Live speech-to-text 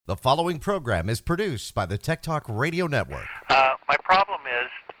The following program is produced by the Tech Talk Radio Network. My problem is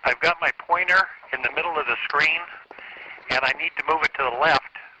I've got my pointer in the middle of the screen, and I need to move it to the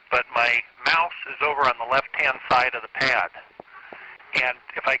left, but my mouse is over on the left-hand side of the pad. And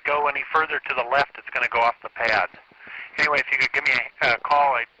if I go any further to the left, it's going to go off the pad. Anyway, if you could give me a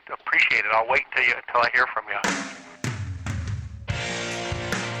call, I'd appreciate it. I'll wait until I hear from you.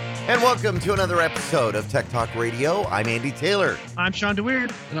 And welcome to another episode of Tech Talk Radio. I'm Andy Taylor. I'm Sean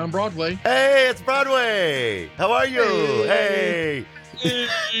DeWeird. And I'm Broadway. Hey, it's Broadway. How are you? Hey.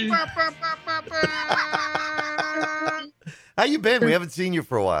 How you been? We haven't seen you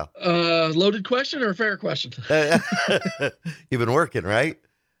for a while. Loaded question or a fair question? You've been working, right?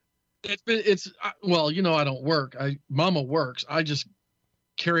 Well, you know, I don't work. Mama works. I just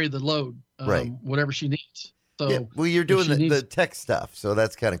carry the load, right? Whatever she needs. So yeah, well, you're doing the tech stuff, so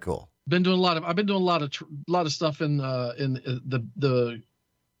that's kind of cool. I've been doing a lot of stuff in the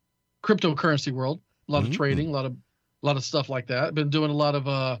cryptocurrency world, a lot of trading, a lot of stuff like that. I've been doing a lot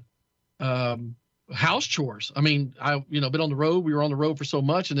of house chores. I mean, been on the road. We were on the road for so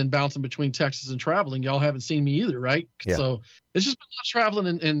much, and then bouncing between Texas and traveling. Y'all haven't seen me either, right? Yeah. So it's just been a lot of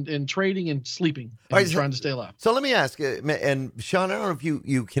traveling and trading and sleeping and trying to stay alive. So let me ask, and Sean, I don't know if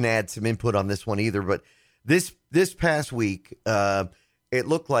you can add some input on this one either, but this past week, it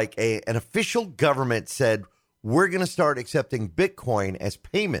looked like an official government said we're going to start accepting Bitcoin as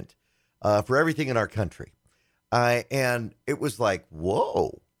payment for everything in our country, and it was like,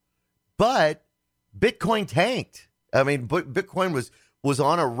 whoa! But Bitcoin tanked. I mean, Bitcoin was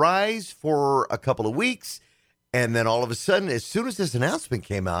on a rise for a couple of weeks, and then all of a sudden, as soon as this announcement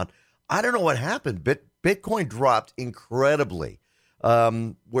came out, I don't know what happened. Bitcoin dropped incredibly,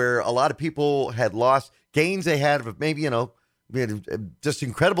 where a lot of people had lost gains they had of maybe, just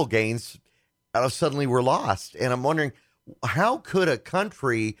incredible gains suddenly were lost. And I'm wondering, how could a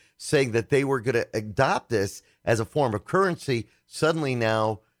country saying that they were going to adopt this as a form of currency suddenly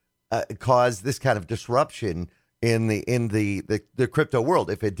now cause this kind of disruption in the crypto world,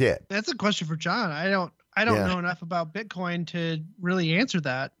 if it did? That's a question for John. I don't know enough about Bitcoin to really answer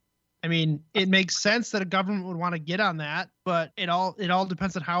that. I mean, it makes sense that a government would want to get on that, but it all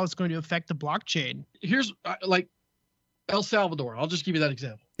depends on how it's going to affect the blockchain. Here's like El Salvador. I'll just give you that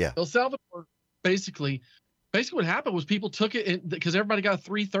example. Yeah. El Salvador, basically what happened was people took it because everybody got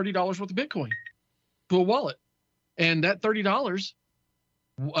 $30 worth of Bitcoin to a wallet. And that $30 is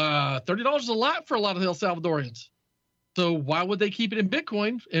a lot for a lot of El Salvadorians. So why would they keep it in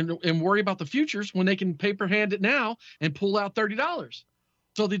Bitcoin and worry about the futures when they can paper hand it now and pull out $30?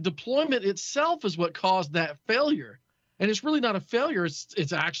 So the deployment itself is what caused that failure. And it's really not a failure.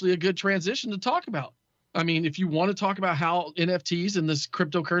 It's actually a good transition to talk about. I mean, if you want to talk about how NFTs and this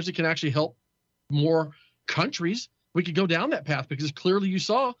cryptocurrency can actually help more countries, we could go down that path because clearly you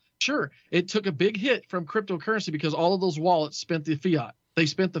saw, sure, it took a big hit from cryptocurrency because all of those wallets spent the fiat. They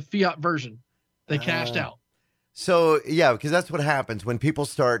spent the fiat version. They cashed out. So, yeah, because that's what happens when people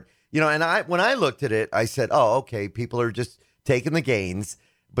start, and when I looked at it, I said, oh, okay, people are just taking the gains,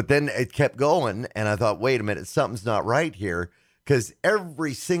 but then it kept going, and I thought, wait a minute, something's not right here, because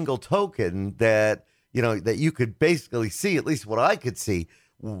every single token that you could basically see, at least what I could see,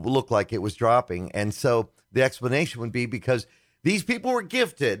 looked like it was dropping. And so the explanation would be because these people were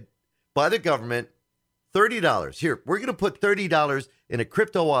gifted by the government $30. Here, we're going to put $30 in a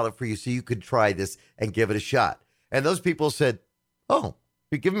crypto wallet for you so you could try this and give it a shot. And those people said, oh,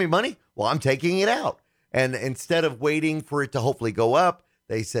 you're giving me money? Well, I'm taking it out. And instead of waiting for it to hopefully go up,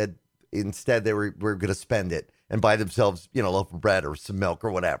 they said instead they were going to spend it and buy themselves, a loaf of bread or some milk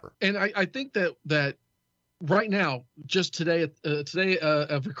or whatever. And I think that right now, just today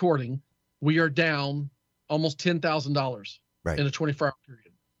of recording, we are down almost $10,000 in a 24-hour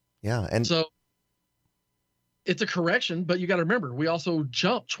period. Yeah, and so it's a correction, but you got to remember, we also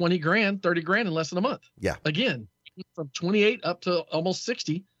jumped 20 grand, 30 grand in less than a month. Yeah, again, from 28 up to almost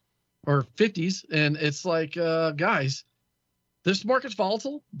 60. Or 50s, and it's like, guys, this market's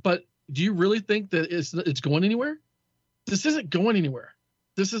volatile, but do you really think that it's going anywhere? This isn't going anywhere.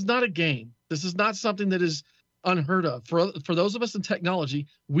 This is not a game. This is not something that is unheard of. For those of us in technology,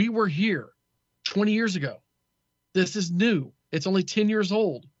 we were here 20 years ago. This is new. It's only 10 years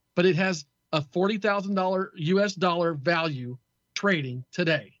old, but it has a $40,000 US dollar value trading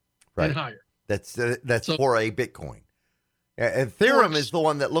today and higher. That's for a Bitcoin. Ethereum is the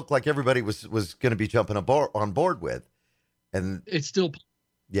one that looked like everybody was going to be jumping on board with. And it's still.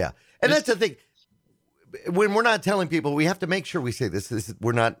 Yeah. And that's the thing. When we're not telling people, we have to make sure we say this.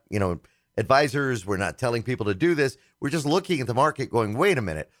 We're not, advisors. We're not telling people to do this. We're just looking at the market going, wait a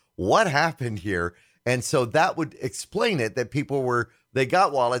minute, what happened here? And so that would explain it, that they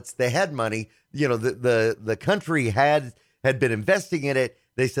got wallets, they had money, the country had been investing in it.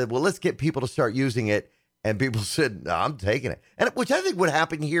 They said, well, let's get people to start using it. And people said, no, I'm taking it. And which I think would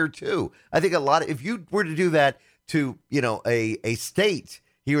happen here too. I think if you were to do that to, a state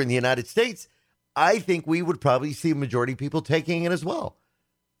here in the United States, I think we would probably see a majority of people taking it as well.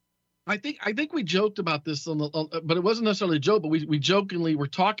 I think we joked about this but it wasn't necessarily a joke, but we jokingly were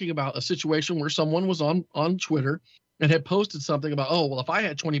talking about a situation where someone was on Twitter and had posted something about, oh, well, if I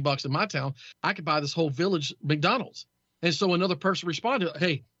had $20 in my town, I could buy this whole village McDonald's. And so another person responded,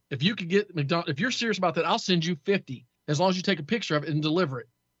 hey, if you could get McDonald's, if you're serious about that, I'll send you 50 as long as you take a picture of it and deliver it.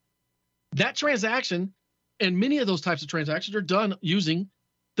 That transaction, and many of those types of transactions are done using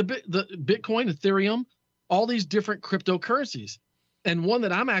the Bitcoin, Ethereum, all these different cryptocurrencies. And one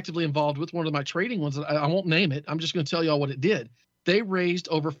that I'm actively involved with, one of my trading ones, I won't name it. I'm just going to tell you all what it did. They raised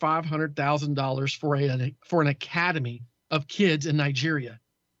over $500,000 for an academy of kids in Nigeria,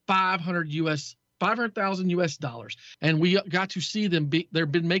 $500,000 and we got to see them.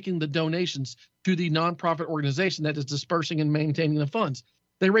 They've been making the donations to the nonprofit organization that is dispersing and maintaining the funds.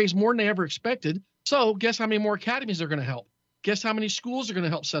 They raised more than they ever expected. So guess how many more academies they're going to help? Guess how many schools are going to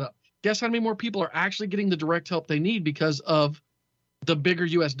help set up? Guess how many more people are actually getting the direct help they need because of the bigger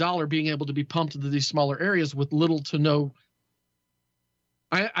U.S. dollar being able to be pumped into these smaller areas with little to no.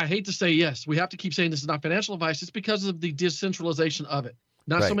 I hate to say, yes, we have to keep saying this is not financial advice. It's because of the decentralization of it.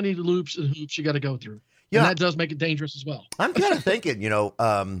 Not so many loops and hoops you got to go through. Yeah. And that does make it dangerous as well. I'm kind of thinking,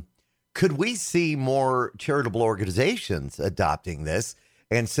 could we see more charitable organizations adopting this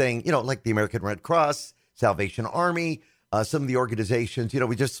and saying, like the American Red Cross, Salvation Army, some of the organizations,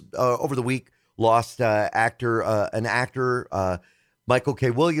 we just over the week lost an actor, Michael K.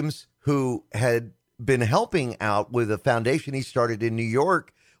 Williams, who had been helping out with a foundation he started in New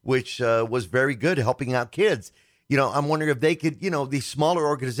York, which was very good, helping out kids. I'm wondering if they could, these smaller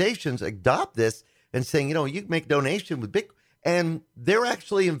organizations adopt this and saying, you can make donation with Bitcoin, and they're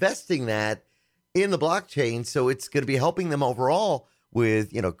actually investing that in the blockchain. So it's going to be helping them overall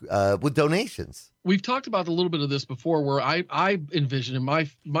with donations. We've talked about a little bit of this before, where I envision in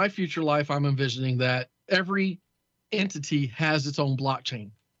my future life, I'm envisioning that every entity has its own blockchain,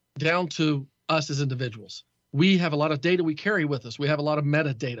 down to us as individuals. We have a lot of data we carry with us. We have a lot of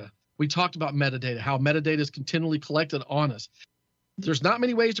metadata. We talked about metadata, how metadata is continually collected on us. There's not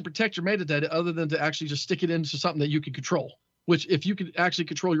many ways to protect your metadata other than to actually just stick it into something that you can control, which if you could actually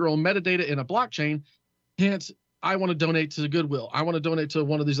control your own metadata in a blockchain, hence, I want to donate to Goodwill. I want to donate to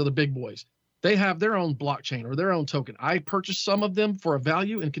one of these other big boys. They have their own blockchain or their own token. I purchase some of them for a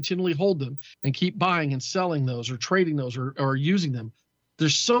value and continually hold them and keep buying and selling those or trading those or using them.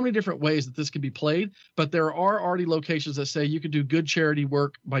 There's so many different ways that this can be played, but there are already locations that say you can do good charity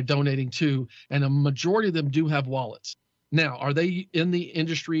work by donating to, and a majority of them do have wallets. Now, are they in the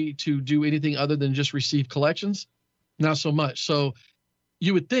industry to do anything other than just receive collections? Not so much. So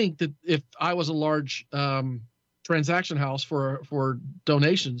you would think that if I was a large transaction house for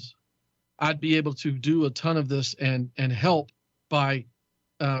donations, I'd be able to do a ton of this and help by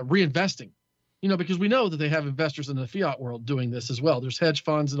reinvesting. Because we know that they have investors in the fiat world doing this as well. There's hedge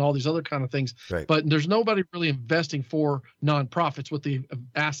funds and all these other kind of things, right. But there's nobody really investing for nonprofits with the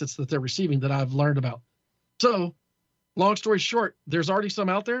assets that they're receiving that I've learned about. So long story short, there's already some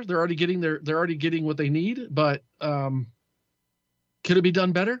out there. They're already getting what they need, but could it be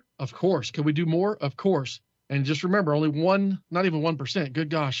done better? Of course. Could we do more? Of course. And just remember, only not even 1%,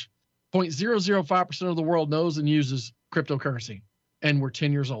 good gosh, 0.005% of the world knows and uses cryptocurrency. And we're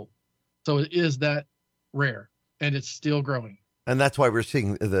 10 years old. So it is that rare, and it's still growing. And that's why we're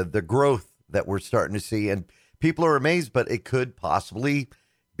seeing the growth that we're starting to see. And people are amazed, but it could possibly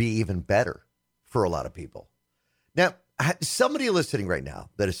be even better for a lot of people. Now, somebody listening right now,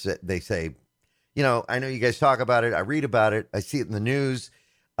 they say, I know you guys talk about it. I read about it. I see it in the news.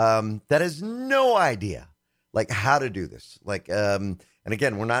 That has no idea like how to do this. And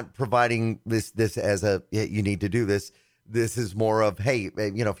again, we're not providing this as you need to do this. This is more of, hey,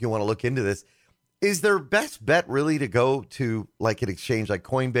 if you want to look into this, is their best bet really to go to like an exchange like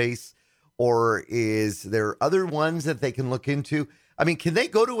Coinbase, or is there other ones that they can look into? I mean, can they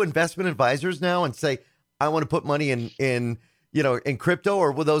go to investment advisors now and say, I want to put money in crypto,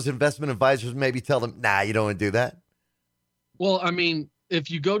 or will those investment advisors maybe tell them, nah, you don't want to do that? Well, I mean, if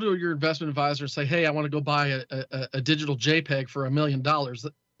you go to your investment advisor and say, hey, I want to go buy a digital JPEG for $1 million,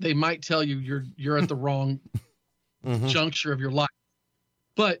 they might tell you you're at the wrong juncture of your life.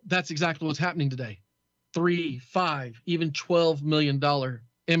 But that's exactly what's happening today. $3, $5, even $12 million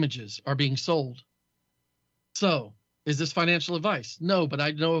images are being sold. So is this financial advice? No, but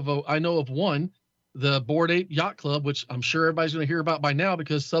I know of one the Bored Ape Yacht Club, which I'm sure everybody's going to hear about by now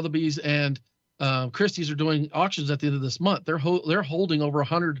because Sotheby's and Christie's are doing auctions at the end of this month. They're holding over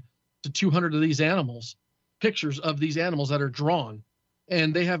 100 to 200 of these animals, pictures of these animals that are drawn,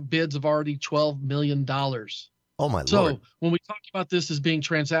 and they have bids of already $12 million. Oh my Lord. So when we talk about this as being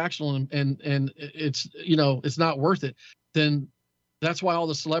transactional and it's, it's not worth it, then that's why all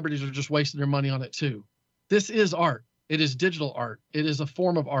the celebrities are just wasting their money on it too. This is art. It is digital art. It is a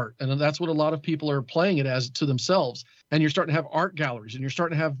form of art. And that's what a lot of people are playing it as to themselves. And you're starting to have art galleries, and you're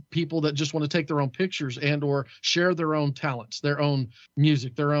starting to have people that just want to take their own pictures and or share their own talents, their own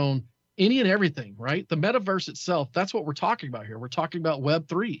music, their own any and everything, right? The metaverse itself, that's what we're talking about here. We're talking about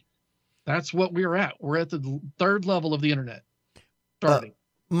Web3. That's what we're at. We're at the third level of the internet. Starting.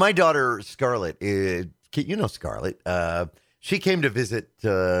 My daughter, Scarlett, Scarlett, she came to visit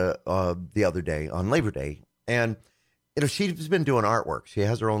the other day on Labor Day, and she's been doing artwork. She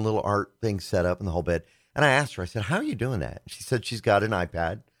has her own little art thing set up in the whole bit. And I asked her, I said, how are you doing that? She said she's got an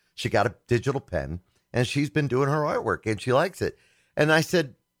iPad, she got a digital pen, and she's been doing her artwork, and she likes it. And I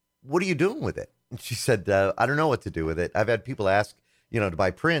said, what are you doing with it? And she said, I don't know what to do with it. I've had people ask, to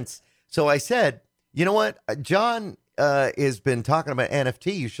buy prints. So I said, you know what? John has been talking about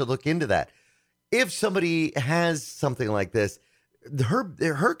NFT. You should look into that. If somebody has something like this,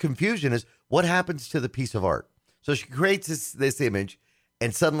 her confusion is what happens to the piece of art. So she creates this image,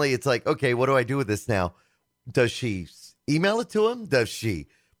 and suddenly it's like, okay, what do I do with this now? Does she email it to him? Does she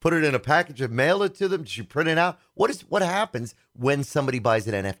put it in a package and mail it to them? Does she print it out? What happens when somebody buys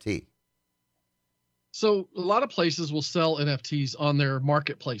an NFT? So a lot of places will sell NFTs on their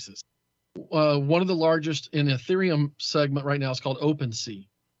marketplaces. One of the largest in the Ethereum segment right now is called OpenSea.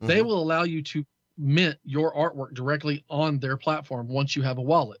 Mm-hmm. They will allow you to mint your artwork directly on their platform once you have a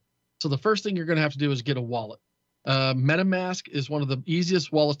wallet. So the first thing you're going to have to do is get a wallet. MetaMask is one of the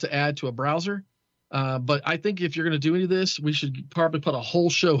easiest wallets to add to a browser. But I think if you're going to do any of this, we should probably put a whole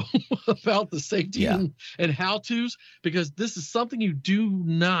show about the safety and how-tos, because this is something you do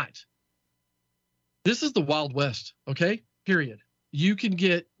not. This is the Wild West, okay? Period. You can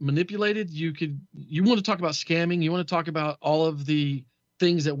get manipulated. You want to talk about scamming. You want to talk about all of the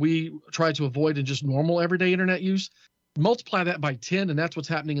things that we try to avoid in just normal everyday internet use. Multiply that by 10, and that's what's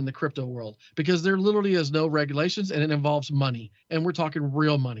happening in the crypto world, because there literally is no regulations, and it involves money, and we're talking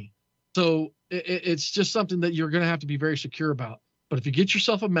real money. So it's just something that you're going to have to be very secure about. But if you get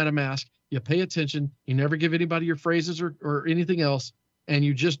yourself a MetaMask, you pay attention, you never give anybody your phrases or anything else, and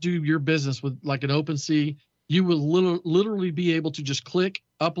you just do your business with like an OpenSea, you will literally be able to just click,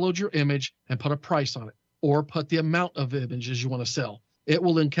 upload your image, and put a price on it, or put the amount of images you want to sell. It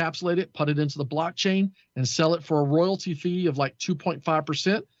will encapsulate it, put it into the blockchain, and sell it for a royalty fee of like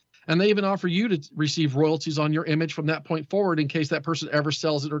 2.5%. And they even offer you to receive royalties on your image from that point forward in case that person ever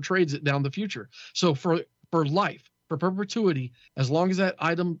sells it or trades it down the future. So for life, for perpetuity, as long as that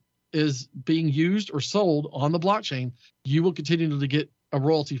item is being used or sold on the blockchain, you will continue to get a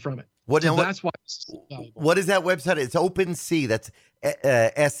royalty from it. That's why it's so valuable. What is that website? It's OpenSea. That's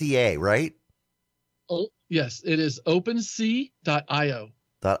SEA, right? Oh, yes, it is OpenSea.io.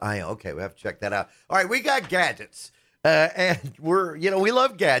 Okay, we have to check that out. All right, we got gadgets. And we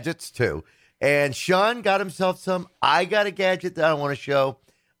love gadgets too. And Sean got himself some. I got a gadget that I want to show.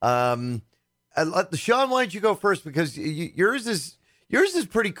 Sean, why don't you go first? Because yours is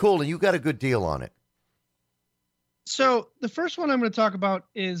pretty cool, and you got a good deal on it. So the first one I'm going to talk about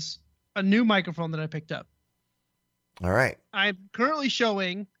is a new microphone that I picked up. All right. I'm currently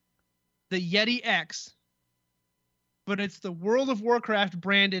showing the Yeti X, but it's the World of Warcraft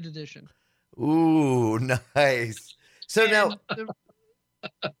branded edition. Ooh, nice. So now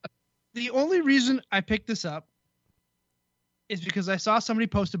the only reason I picked this up is because I saw somebody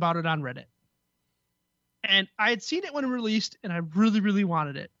post about it on Reddit. And I had seen it when it released, and I really, really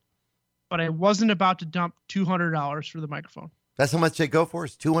wanted it. But I wasn't about to dump $200 for the microphone. That's how much they go for?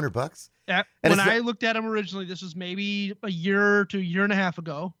 It's $200? Yeah. When I looked at them originally, this was maybe a year to a year and a half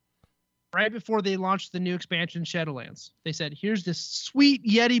ago, right before they launched the new expansion, Shadowlands. They said, here's this sweet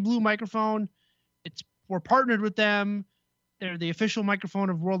Yeti Blue microphone. We're partnered with them. They're the official microphone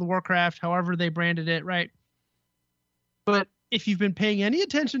of World of Warcraft, however they branded it, right? But if you've been paying any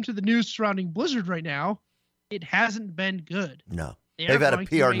attention to the news surrounding Blizzard right now, it hasn't been good. No. They've had a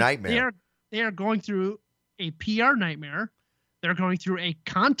PR nightmare. They are going through a PR nightmare. They're going through a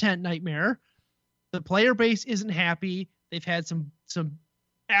content nightmare. The player base isn't happy. They've had some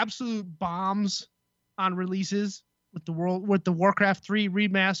absolute bombs on releases with the Warcraft 3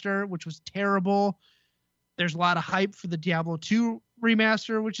 remaster, which was terrible. There's a lot of hype for the Diablo 2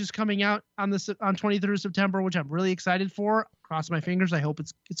 remaster, which is coming out on 23rd of September, which I'm really excited for. Cross my fingers. I hope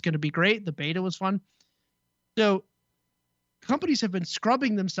it's going to be great. The beta was fun. So companies have been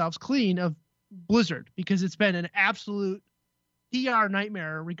scrubbing themselves clean of Blizzard because it's been an absolute PR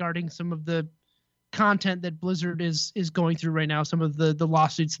nightmare regarding some of the content that Blizzard is going through right now, some of the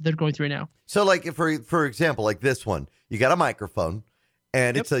lawsuits that they're going through right now. So like for example, like this one, you got a microphone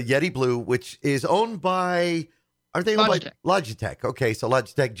and it's a Yeti Blue, which is owned by, are they owned by Logitech? Okay. So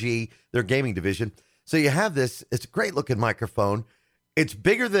Logitech G, their gaming division. So you have this, it's a great looking microphone. It's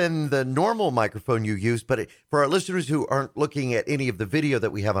bigger than the normal microphone you use, but for our listeners who aren't looking at any of the video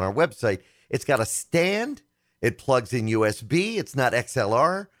that we have on our website, it's got a stand. It plugs in USB. It's not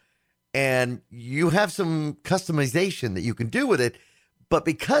XLR. And you have some customization that you can do with it. But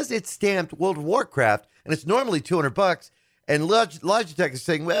because it's stamped World of Warcraft and it's normally $200, and Logitech is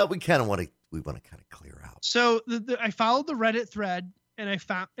saying, well, we want to kind of clear out. So I followed the Reddit thread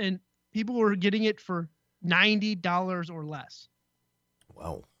and people were getting it for $90 or less.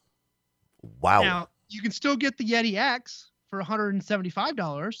 Wow. Now you can still get the Yeti X for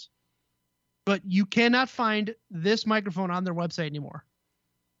 $175, but you cannot find this microphone on their website anymore.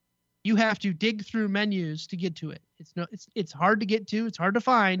 You have to dig through menus to get to it. It's hard to get to. It's hard to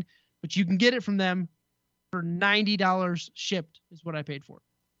find, but you can get it from them for $90 shipped is what I paid for.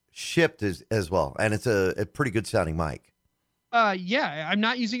 Shipped as well. And it's a pretty good sounding mic. Yeah, I'm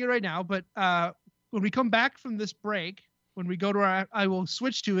not using it right now, but when we come back from this break, when we go to I will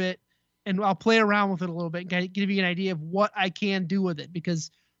switch to it and I'll play around with it a little bit and give you an idea of what I can do with it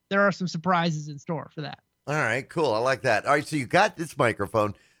because there are some surprises in store for that. All right, cool. I like that. All right, so you got this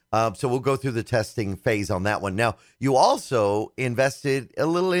microphone. So we'll go through the testing phase on that one. Now, you also invested a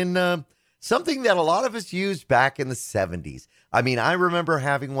little in something that a lot of us used back in the 70s. I mean, I remember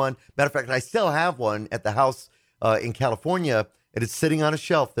having one. Matter of fact, I still have one at the house in California, and it's sitting on a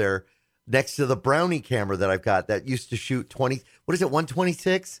shelf there next to the Brownie camera that I've got that used to shoot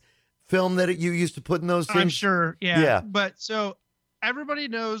 126 film that you used to put in those things? I'm sure, yeah. But so everybody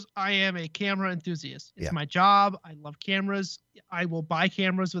knows I am a camera enthusiast. It's my job. I love cameras. I will buy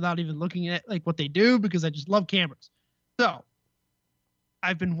cameras without even looking at like what they do because I just love cameras. So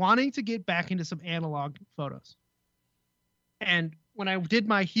I've been wanting to get back into some analog photos. And when I did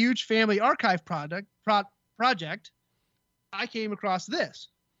my huge family archive project, I came across this.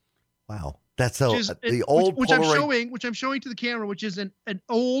 Wow. That's the old Polaroid. Which I'm showing to the camera, which is an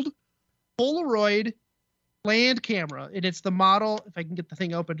old Polaroid land camera. And it's the model, if I can get the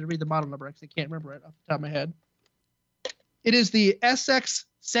thing open to read the model number, because I can't remember it off the top of my head. It is the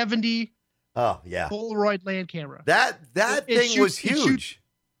SX70 Polaroid land camera. That thing was huge.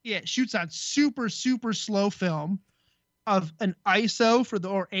 It shoots on super, super slow film of an ISO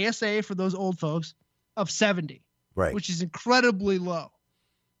or ASA for those old folks of 70. Right. Which is incredibly low.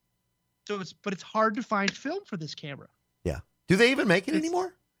 So it's hard to find film for this camera. Yeah. Do they even make it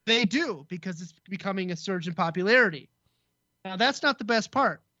anymore? They do, because it's becoming a surge in popularity. Now, that's not the best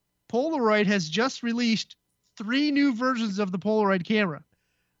part. Polaroid has just released 3 new versions of the Polaroid camera.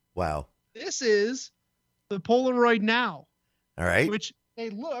 Wow. This is the Polaroid Now. All right. Which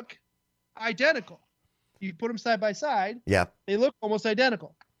they look identical. You put them side by side. Yeah. They look almost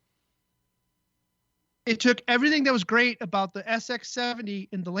identical. It took everything that was great about the SX70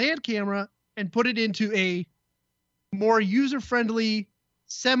 in the land camera and put it into a more user-friendly,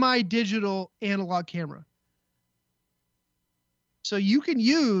 semi-digital analog camera. So you can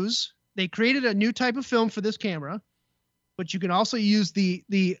they created a new type of film for this camera, but you can also use the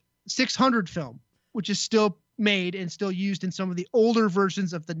 600 film, which is still made and still used in some of the older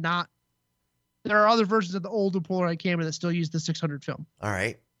versions of there are other versions of the older Polaroid camera that still use the 600 film. All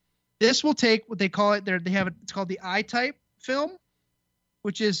right. This will take what they call it. It's called the I-type film,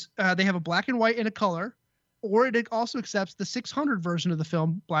 which is they have a black and white and a color, or it also accepts the 600 version of the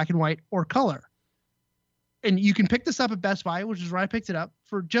film, black and white or color. And you can pick this up at Best Buy, which is where I picked it up,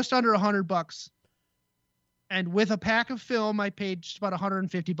 for just under $100. And with a pack of film, I paid just about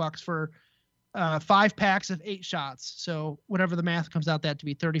 $150 for 5 packs of 8 shots. So whatever the math comes out that to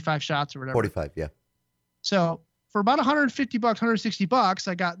be, 35 shots or whatever. 45, yeah. So for about $150, $160,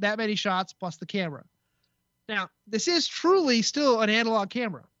 I got that many shots plus the camera. Now, this is truly still an analog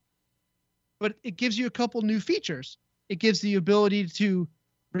camera, but it gives you a couple new features. It gives the ability to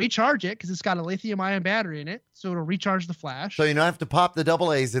recharge it because it's got a lithium-ion battery in it, so it'll recharge the flash. So you don't have to pop the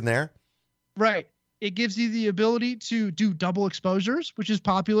double A's in there. Right. It gives you the ability to do double exposures, which is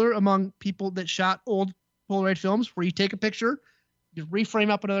popular among people that shot old Polaroid films, where you take a picture, you reframe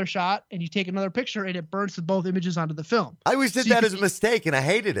up another shot, and you take another picture, and it burns both images onto the film. I always did that as a mistake, and I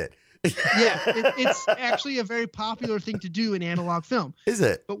hated it. Yeah, it's actually a very popular thing to do in analog film. Is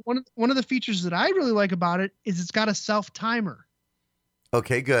it? But one of the features that I really like about it is it's got a self timer.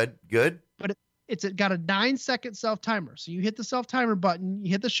 Okay, good. But it's got a 9-second self timer. So you hit the self timer button,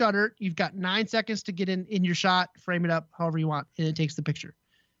 you hit the shutter, you've got 9 seconds to get in your shot, frame it up however you want, and it takes the picture.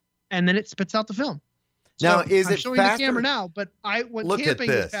 And then it spits out the film. Now, so is I'm it showing faster? the camera now, but I went camping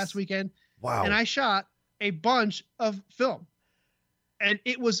this past weekend. Wow. And I shot a bunch of film. And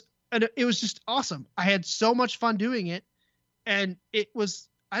it was just awesome. I had so much fun doing it. And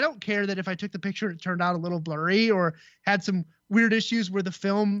I don't care that if I took the picture and it turned out a little blurry or had some weird issues where the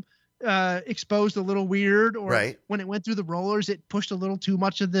film exposed a little weird, or when it went through the rollers, it pushed a little too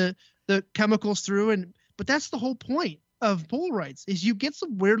much of the chemicals through. But that's the whole point of Polaroids, is you get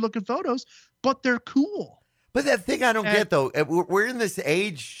some weird looking photos, but they're cool. But that thing I don't get though, we're in this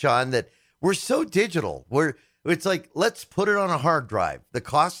age, Sean, that we're so digital. It's like, let's put it on a hard drive. The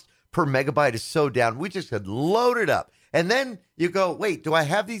cost per megabyte is so down. We just could load it up. And then you go, wait, do I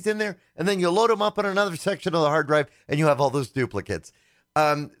have these in there? And then you load them up on another section of the hard drive and you have all those duplicates.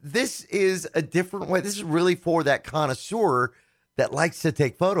 This is a different way. This is really for that connoisseur that likes to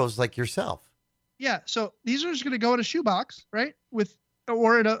take photos like yourself. Yeah. So these are just going to go in a shoebox, right?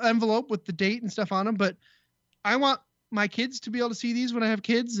 Or in an envelope with the date and stuff on them. But I want my kids to be able to see these when I have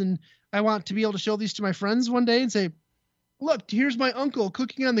kids. And I want to be able to show these to my friends one day and say, look, here's my uncle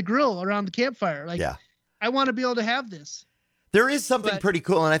cooking on the grill around the campfire. I want to be able to have this. There is something pretty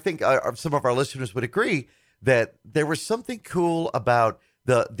cool. And I think some of our listeners would agree that there was something cool about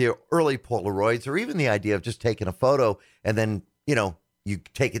the early Polaroids, or even the idea of just taking a photo and then, you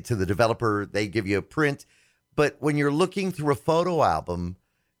take it to the developer, they give you a print. But when you're looking through a photo album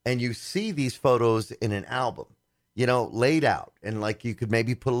and you see these photos in an album, laid out, and like you could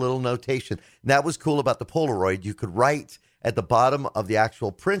maybe put a little notation. And that was cool about the Polaroid. You could write at the bottom of the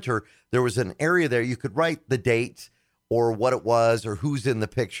actual printer, there was an area there you could write the date or what it was or who's in the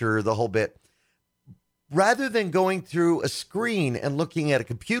picture, the whole bit. Rather than going through a screen and looking at a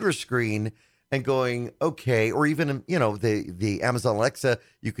computer screen and going, okay, or even, the Amazon Alexa,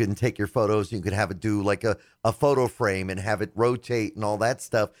 you can take your photos, you could have it do like a photo frame and have it rotate and all that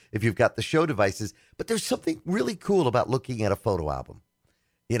stuff if you've got the show devices. But there's something really cool about looking at a photo album,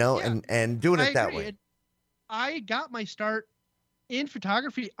 and doing it that way. I got my start in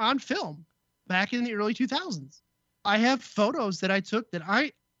photography on film back in the early 2000s. I have photos that I took that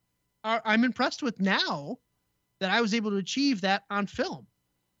I'm impressed with now that I was able to achieve that on film.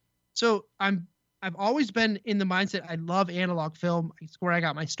 So I've always been in the mindset, I love analog film. It's where I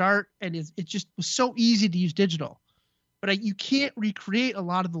got my start, and it just was so easy to use digital. But you can't recreate a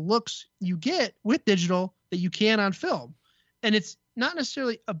lot of the looks you get with digital that you can on film. And it's not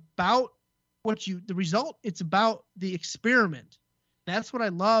necessarily about the result, it's about the experiment. That's what I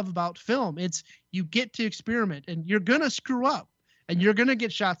love about film. It's you get to experiment, and you're going to screw up. And you're going to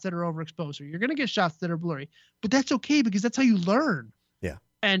get shots that are overexposed, or you're going to get shots that are blurry. But that's okay, because that's how you learn. Yeah.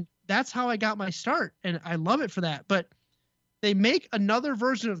 And that's how I got my start. And I love it for that. But they make another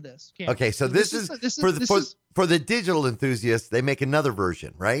version of this. Okay, so this is for the digital enthusiasts, they make another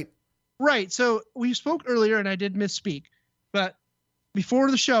version, right? Right. So we spoke earlier, and I did misspeak. But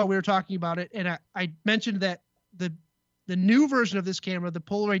before the show, we were talking about it, and I mentioned that the new version of this camera, the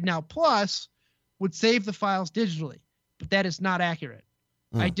Polaroid Now Plus, would save the files digitally. But that is not accurate.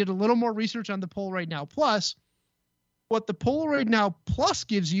 I did a little more research on the Polaroid Now Plus. What the Polaroid Now Plus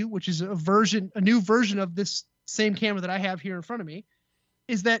gives you, which is a new version of this same camera that I have here in front of me,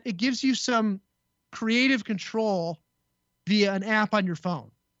 is that it gives you some creative control via an app on your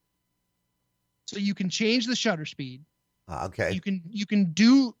phone. So you can change the shutter speed. Okay. You can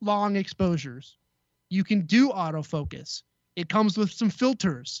do long exposures. You can do autofocus. It comes with some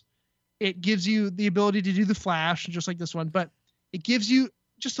filters. It gives you the ability to do the flash, just like this one, but it gives you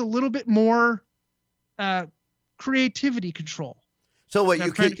just a little bit more creativity control. So what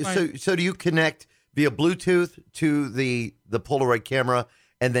so do you connect via Bluetooth to the Polaroid camera,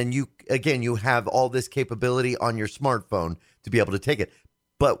 and then you have all this capability on your smartphone to be able to take it.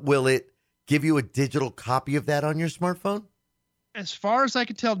 But will it give you a digital copy of that on your smartphone? As far as I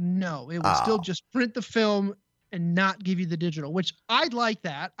can tell, no. It will still just print the film and not give you the digital, which I'd like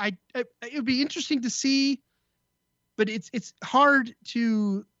that. It would be interesting to see, but it's hard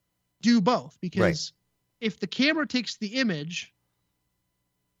to do both, because if the camera takes the image,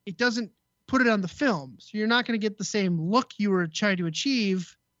 it doesn't put it on the film. So you're not going to get the same look you were trying to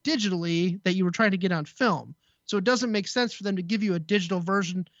achieve digitally that you were trying to get on film. So it doesn't make sense for them to give you a digital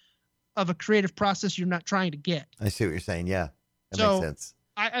version of a creative process you're not trying to get. I see what you're saying. Yeah, that makes sense.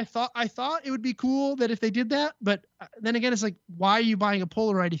 I thought it would be cool that if they did that, but then again, it's like, why are you buying a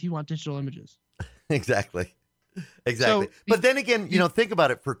Polaroid if you want digital images? Exactly. So, but then again, think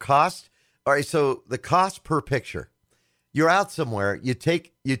about it for cost. All right. So the cost per picture, you're out somewhere, you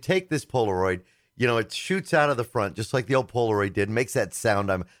take this Polaroid, it shoots out of the front, just like the old Polaroid did, makes that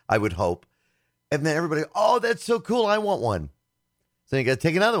sound. I would hope. And then everybody, oh, that's so cool. I want one. So you got to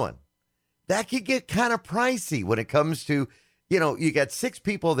take another one. That could get kind of pricey when it comes to, you got 6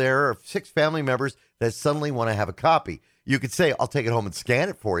 people there or 6 family members that suddenly want to have a copy. You could say, I'll take it home and scan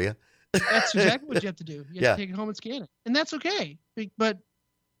it for you. That's exactly what you have to do. You have to take it home and scan it. And that's okay. But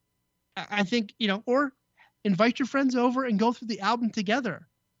I think, or invite your friends over and go through the album together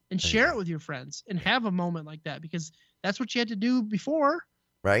and share it with your friends and have a moment like that, because that's what you had to do before.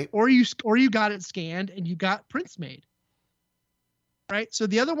 Right. Or you got it scanned and you got prints made. Right. So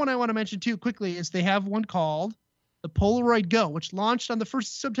the other one I want to mention too quickly is they have one called the Polaroid Go, which launched on the 1st of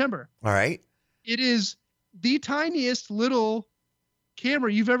September. All right. It is the tiniest little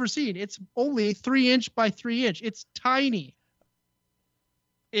camera you've ever seen. It's only 3" by 3". It's tiny.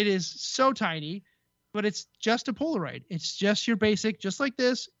 It is so tiny, but it's just a Polaroid. It's just your basic, just like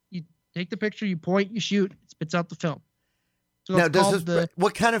this. You take the picture, you point, you shoot, it spits out the film. So now,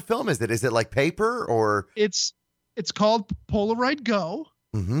 what kind of film is it? Is it like paper or? It's called Polaroid Go.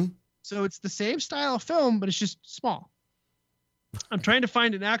 Mm-hmm. So it's the same style of film, but it's just small. I'm trying to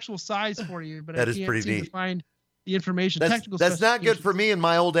find an actual size for you, but I can't seem to find the information. That's not good for me in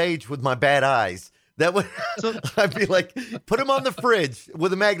my old age with my bad eyes. That would I'd be like, put them on the fridge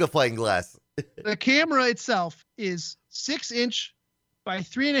with a magnifying glass. The camera itself is 6" by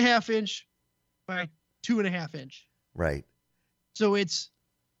 3.5" by 2.5". Right. So it's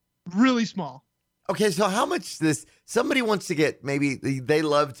really small. Okay, so how much somebody wants to get, maybe they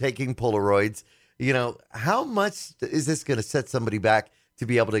love taking Polaroids, how much is this going to set somebody back to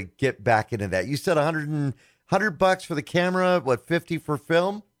be able to get back into that? You said $100 for the camera, what, 50 for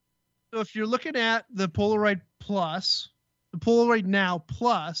film? So if you're looking at the Polaroid Plus, the Polaroid Now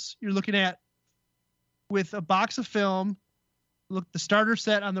Plus, you're looking at, with a box of film, the starter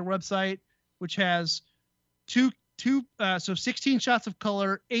set on their website, which has 16 shots of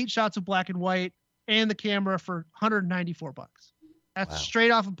color, 8 shots of black and white, and the camera for $194. That's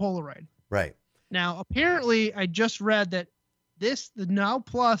straight off of Polaroid. Right. Now, apparently, I just read that the Now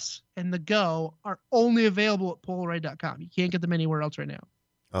Plus and the Go are only available at Polaroid.com. You can't get them anywhere else right now.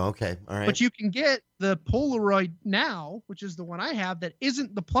 Oh, okay. All right. But you can get the Polaroid Now, which is the one I have that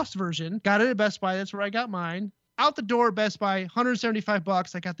isn't the Plus version. Got it at Best Buy. That's where I got mine. Out the door at Best Buy,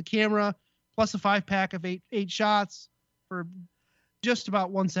 $175. I got the camera plus a 5-pack of eight shots for just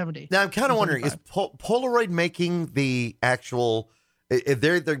about $170. Now I'm kind of wondering, is Polaroid making the actual?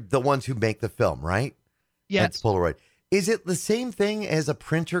 They're the ones who make the film, right? Yes. That's Polaroid. Is it the same thing as a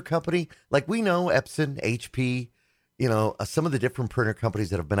printer company? Like we know Epson, HP, some of the different printer companies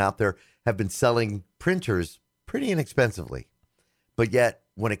that have been out there have been selling printers pretty inexpensively. But yet,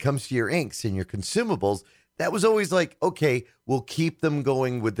 when it comes to your inks and your consumables, that was always like, okay, we'll keep them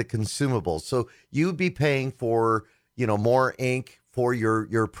going with the consumables. So you'd be paying for, more ink for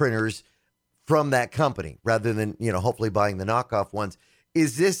your printers from that company rather than, hopefully buying the knockoff ones.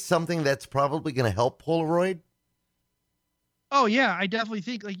 Is this something that's probably going to help Polaroid? Oh yeah, I definitely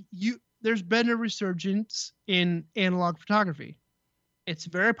think there's been a resurgence in analog photography. It's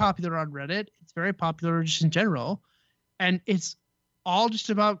very popular on Reddit. It's very popular just in general. And it's all just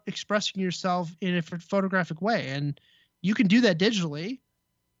about expressing yourself in a photographic way. And you can do that digitally,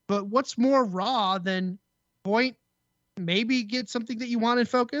 but what's more raw than point, maybe get something that you want in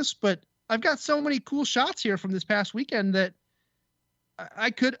focus? But I've got so many cool shots here from this past weekend that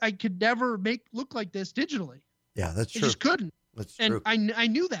I could never make look like this digitally. Yeah, that's true. I just couldn't. That's and true. I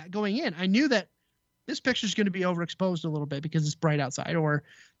knew that going in. I knew that this picture is going to be overexposed a little bit because it's bright outside, or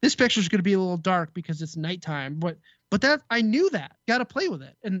this picture is going to be a little dark because it's nighttime. But that I knew that. Got to play with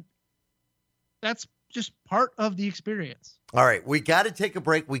it, and that's just part of the experience. All right, we got to take a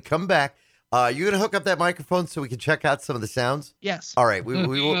break. We come back. You gonna hook up that microphone so we can check out some of the sounds? Yes. All right, we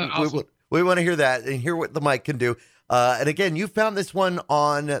want to hear that and hear what the mic can do. And again, you found this one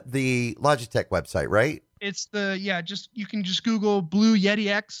on the Logitech website, right? It's you can just Google Blue Yeti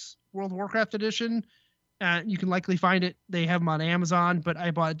X World of Warcraft Edition. You can likely find it. They have them on Amazon, but I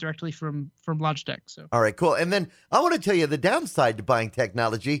bought it directly from Logitech. So. All right, cool. And then I want to tell you the downside to buying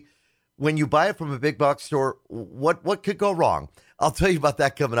technology. When you buy it from a big box store, what could go wrong? I'll tell you about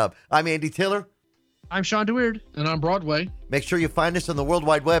that coming up. I'm Andy Taylor. I'm Sean DeWeird. And I'm Broadway. Make sure you find us on the World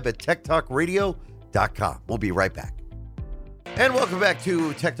Wide Web at techtalkradio.com. We'll be right back. And welcome back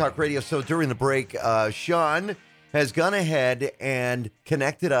to Tech Talk Radio. So during the break, Sean has gone ahead and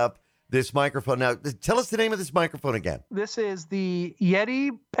connected up this microphone. Now, tell us the name of this microphone again. This is the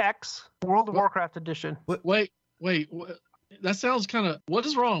Yeti Pex World of Warcraft edition. Wait. That sounds kind of. What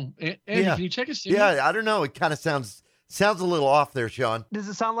is wrong, Andy? Yeah. Can you check his signal? Yeah, I don't know. It kind of sounds a little off there, Sean. Does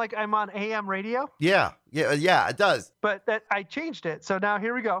it sound like I'm on AM radio? Yeah, it does. But I changed it. So now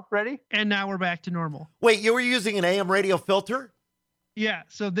here we go. Ready? And now we're back to normal. Wait, you were using an AM radio filter? Yeah.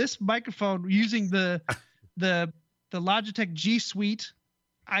 So this microphone, using the Logitech G Suite,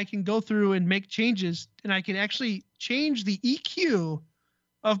 I can go through and make changes, and I can actually change the EQ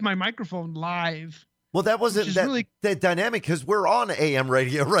of my microphone live. Well, that wasn't that dynamic because we're on AM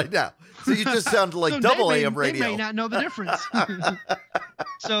radio right now. So you just sound like double AM radio. They may not know the difference.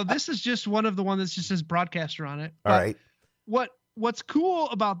 So this is just one of the one that just says broadcaster on it. All right. What's cool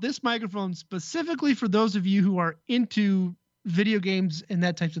about this microphone, specifically for those of you who are into video games and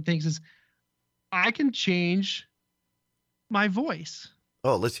that types of things, is I can change my voice.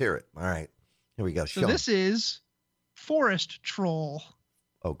 Oh, let's hear it. All right. Here we go. So this is Forest Troll.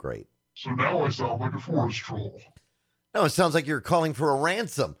 Oh, great. So now I sound like a forest troll. No, it sounds like you're calling for a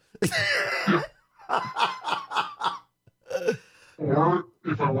ransom. Or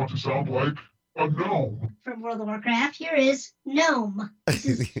if I want to sound like a gnome. From World of Warcraft, here is Gnome.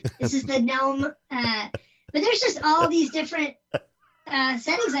 This is the Gnome. But there's just all these different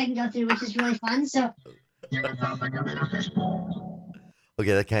settings I can go through, which is really fun. So.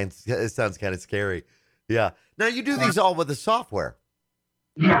 Okay, it sounds kind of scary. Yeah. Now you do these all with the software.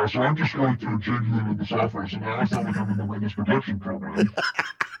 Yeah, so I'm just going through and changing them in the software, so now I sound like I'm in the witness protection program.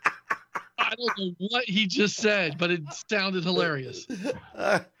 I don't know what he just said, but it sounded hilarious.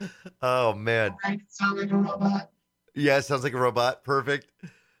 Oh, man. Sound like a robot? Yeah, it sounds like a robot. Perfect.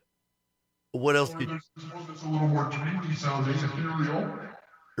 What else? There's one that's a little more dreamy sounding, ethereal.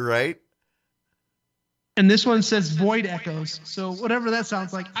 Right? And this one says void echoes. So whatever that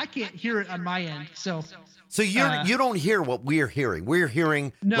sounds like, I can't hear it on my end. So you don't hear what we're hearing. We're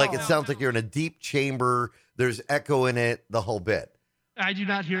hearing like it sounds like you're in a deep chamber. There's echo in it, the whole bit. I do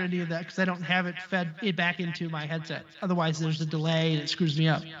not hear any of that because I don't have it fed back into my headset. Otherwise, there's a delay and it screws me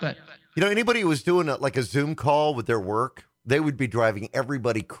up. But anybody who was doing like a Zoom call with their work, they would be driving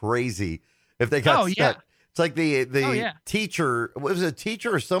everybody crazy if they got stuck. Yeah. It's like the teacher. Was it a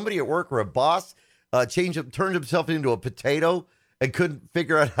teacher or somebody at work or a boss? Turned himself into a potato and couldn't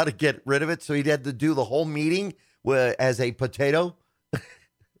figure out how to get rid of it. So he had to do the whole meeting as a potato.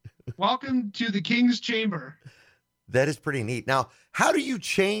 Welcome to the King's Chamber. That is pretty neat. Now, how do you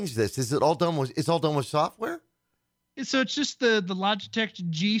change this? Is it all done with? It's all done with software. So it's just the Logitech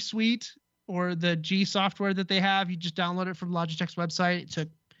G Suite or the G software that they have. You just download it from Logitech's website. It took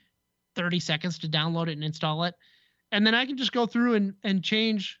 30 seconds to download it and install it, and then I can just go through and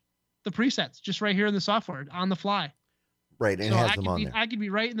change the presets just right here in the software on the fly. Right, and so it has them on there. I could be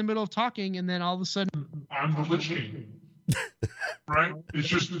right in the middle of talking, and then all of a sudden, I'm the Lich King. Right? It's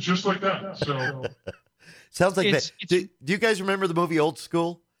just like that. So sounds like that. Do you guys remember the movie Old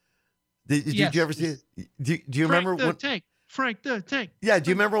School? Did you ever see it? Do you remember Frank the Tank? Yeah. Do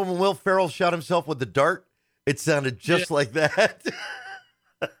you remember when Will Ferrell shot himself with the dart? It sounded just like that.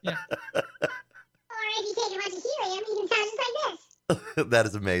 Yeah. Or if you take a bunch of helium, you can sound just like this. That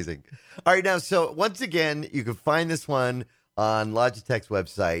is amazing. All right, now, so once again, you can find this one on Logitech's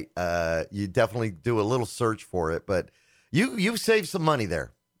website. You definitely do a little search for it, but you saved some money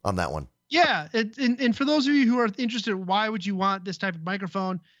there on that one. Yeah, and for those of you who are interested, why would you want this type of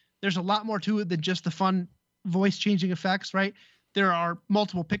microphone? There's a lot more to it than just the fun voice changing effects, right? There are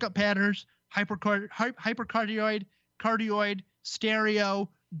multiple pickup patterns, hypercardioid, cardioid, stereo,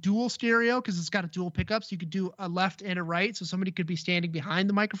 dual stereo, because it's got a dual pickups. You could do a left and a right, so somebody could be standing behind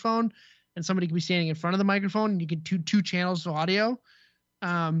the microphone and somebody could be standing in front of the microphone, and you can do two channels of audio.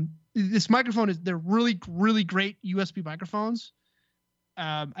 This microphone they're really, really great USB microphones.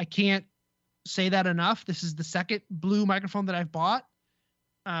 I can't say that enough. This is the second blue microphone that I've bought.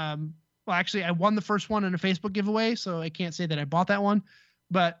 Well, actually, I won the first one in a Facebook giveaway, so I can't say that I bought that one,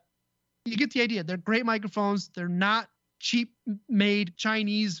 but you get the idea. They're great microphones. They're not cheap made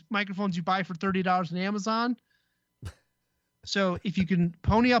Chinese microphones you buy for $30 on Amazon. So if you can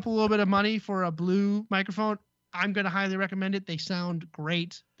pony up a little bit of money for a blue microphone, I'm going to highly recommend it. They sound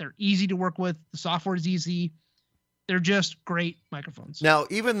great. They're easy to work with. The software is easy. They're just great microphones. Now,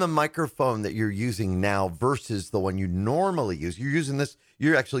 even the microphone that you're using now versus the one you normally use,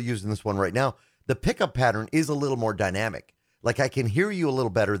 you're actually using this one right now. The pickup pattern is a little more dynamic. Like I can hear you a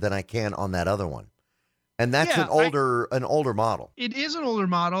little better than I can on that other one. And that's an older model. It is an older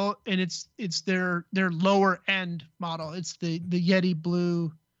model, and it's their lower end model. It's the Yeti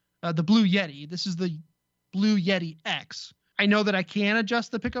Blue, the Blue Yeti. This is the Blue Yeti X. I know that I can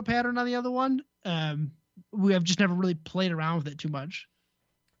adjust the pickup pattern on the other one. We have just never really played around with it too much.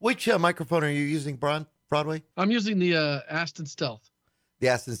 Which microphone are you using, Broadway? I'm using the Aston Stealth. The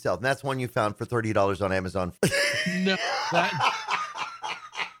Aston Stealth. And that's one you found for $30 on Amazon. No, that.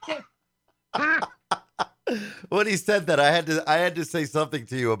 When he said that, I had to say something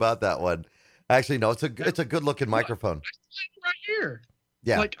to you about that one. Actually, no, it's a good looking microphone. Right here.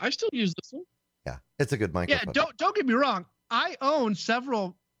 Yeah, like I still use this one. Yeah, it's a good microphone. Yeah, don't get me wrong. I own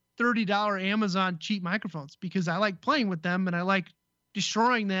several $30 Amazon cheap microphones because I like playing with them and I like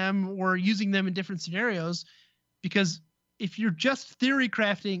destroying them or using them in different scenarios. Because if you're just theory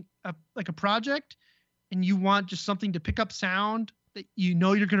crafting a project and you want just something to pick up sound that you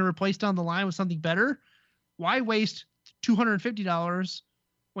know you're going to replace down the line with something better, why waste $250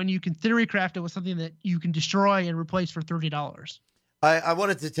 when you can theory craft it with something that you can destroy and replace for $30? I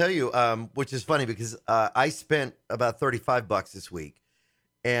wanted to tell you, which is funny because I spent about $35 this week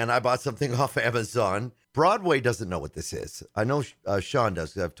and I bought something off Amazon. Broadway doesn't know what this is. I know Sean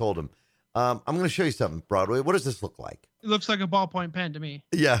does because I've told him. I'm going to show you something, Broadway. What does this look like? It looks like a ballpoint pen to me.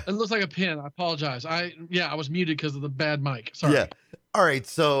 Yeah. It looks like a pen. I apologize. I was muted because of the bad mic. Sorry. Yeah. All right.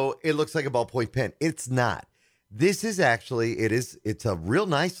 So it looks like a ballpoint pen. It's not. This is actually, it's a real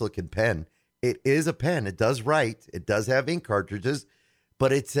nice looking pen. It is a pen. It does write. It does have ink cartridges,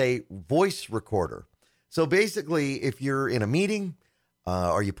 but it's a voice recorder. So basically, if you're in a meeting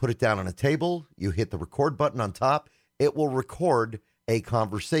or you put it down on a table, you hit the record button on top, it will record a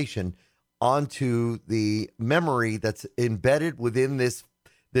conversation onto the memory that's embedded within this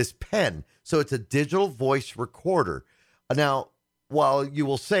pen. So it's a digital voice recorder. Now, while you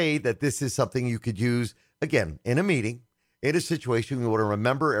will say that this is something you could use, again, in a meeting, in a situation, you want to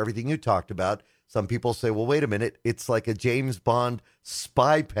remember everything you talked about. Some people say, well, wait a minute, it's like a James Bond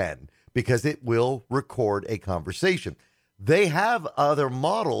spy pen because it will record a conversation. They have other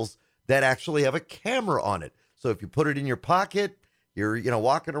models that actually have a camera on it. So if you put it in your pocket, you're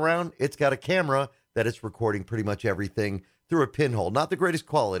walking around, it's got a camera that it's recording pretty much everything through a pinhole. Not the greatest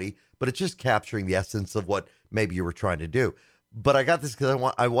quality, but it's just capturing the essence of what maybe you were trying to do. But I got this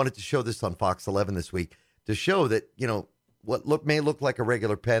because I wanted to show this on Fox 11 this week to show that, what may look like a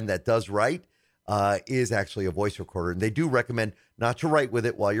regular pen that does write is actually a voice recorder. And they do recommend not to write with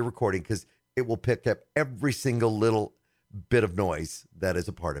it while you're recording because it will pick up every single little bit of noise that is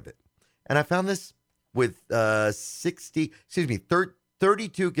a part of it. And I found this with 32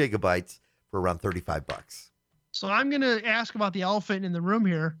 gigabytes for around $35. So I'm going to ask about the elephant in the room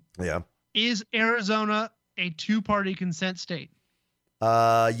here. Yeah. Is Arizona a two-party consent state?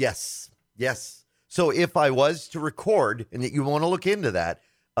 Yes. So if I was to record, and you want to look into that,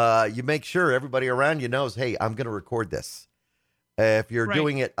 you make sure everybody around you knows, hey, I'm going to record this. If you're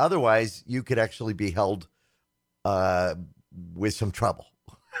doing it otherwise, you could actually be held with some trouble.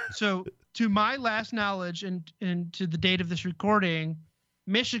 So to my last knowledge and to the date of this recording,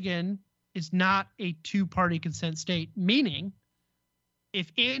 Michigan is not a two-party consent state, meaning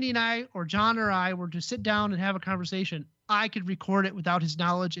if Andy and I or John or I were to sit down and have a conversation, I could record it without his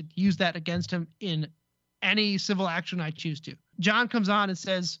knowledge and use that against him in any civil action I choose to. John comes on and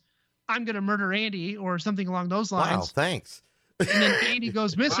says, I'm going to murder Andy or something along those lines. Wow, thanks. And then Andy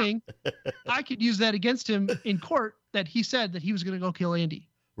goes missing. I could use that against him in court that he said that he was going to go kill Andy.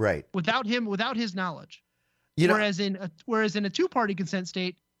 Right. Without his knowledge. Whereas in a two-party consent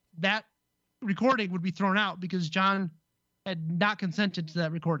state, that recording would be thrown out because John had not consented to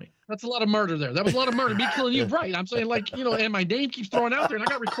that recording. That's a lot of murder there. That was a lot of murder. Me killing you, right? I'm saying, and my name keeps throwing out there, and I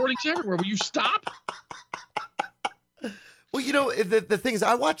got recordings everywhere. Will you stop? Well, the thing is,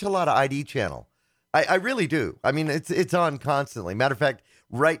 I watch a lot of ID channel. I really do. I mean, it's on constantly. Matter of fact,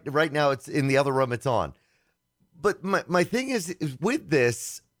 right now it's in the other room. It's on. But my thing is with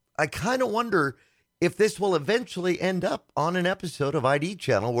this, I kind of wonder if this will eventually end up on an episode of ID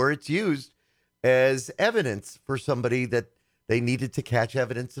channel where it's used as evidence for somebody that they needed to catch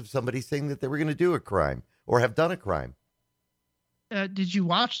evidence of somebody saying that they were going to do a crime or have done a crime. Did you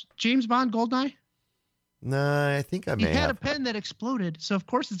watch James Bond Goldeneye? No, I think I may have. He had a pen that exploded, so of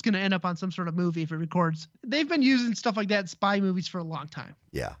course it's going to end up on some sort of movie if it records. They've been using stuff like that in spy movies for a long time.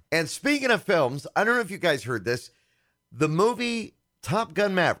 Yeah. And speaking of films, I don't know if you guys heard this. The movie Top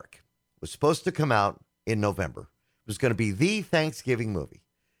Gun Maverick was supposed to come out in November. It was going to be the Thanksgiving movie.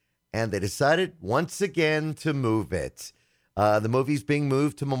 And they decided once again to move it. The movie's being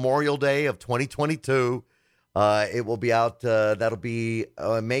moved to Memorial Day of 2022. It will be out. That'll be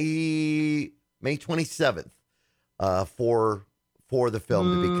May 27th for the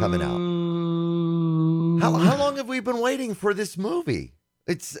film to be coming out. How long have we been waiting for this movie?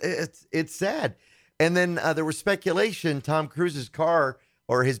 It's sad. And then there was speculation Tom Cruise's car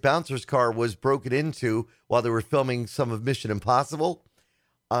or his bouncer's car was broken into while they were filming some of Mission Impossible.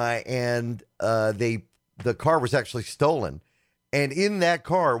 And the car was actually stolen. And in that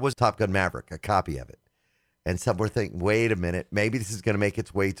car was Top Gun Maverick, a copy of it. And some were thinking, wait a minute, maybe this is going to make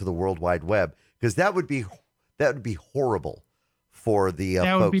its way to the World Wide Web, because that would be horrible for the that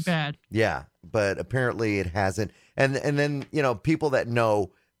folks. Would be bad. Yeah, but apparently it hasn't. And then people that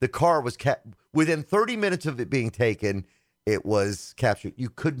know the car was within 30 minutes of it being taken, it was captured. You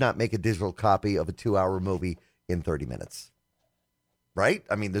could not make a digital copy of a 2-hour movie in 30 minutes, right?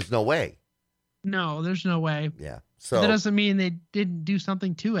 I mean, there's no way. No, there's no way. Yeah, so that doesn't mean they didn't do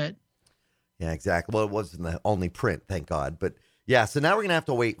something to it. Yeah, exactly. Well, it wasn't the only print, thank God. But yeah, so now we're going to have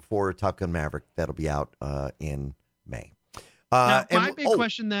to wait for Top Gun Maverick. That'll be out in May. Now, my big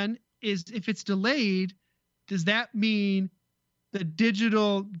question then is, if it's delayed, does that mean the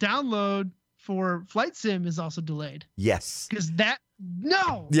digital download for Flight Sim is also delayed? Yes. Because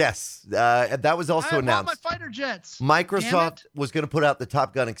Yes. That was also announced. I want my fighter jets. Microsoft was going to put out the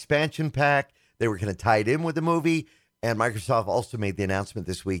Top Gun expansion pack. They were going to tie it in with the movie. And Microsoft also made the announcement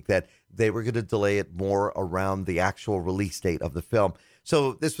this week that they were going to delay it more around the actual release date of the film.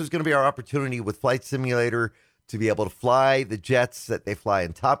 So this was going to be our opportunity with Flight Simulator to be able to fly the jets that they fly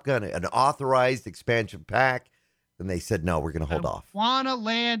in Top Gun, an authorized expansion pack. And they said, no, we're going to hold off. Want to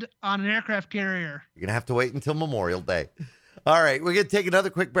land on an aircraft carrier. You're going to have to wait until Memorial Day. All right, we're going to take another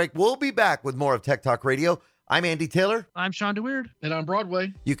quick break. We'll be back with more of Tech Talk Radio. I'm Andy Taylor. I'm Sean DeWeird. And I'm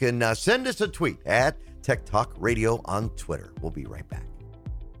Broadway. You can send us a tweet at Tech Talk Radio on Twitter. We'll be right back.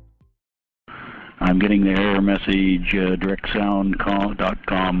 I'm getting the error message,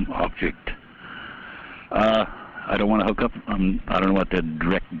 directsoundcall.com object. I don't want to hook up. I don't know what the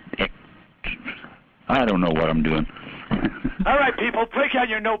I don't know what I'm doing. All right, people, break out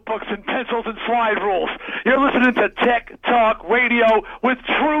your notebooks and pencils and slide rules. You're listening to Tech Talk Radio with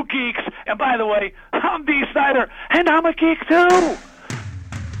true geeks. And by the way, I'm Dee Snyder, and I'm a geek too.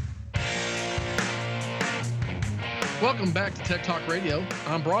 Welcome back to Tech Talk Radio.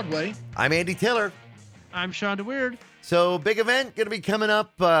 I'm Broadway. I'm Andy Taylor. I'm Sean DeWeird. So, big event going to be coming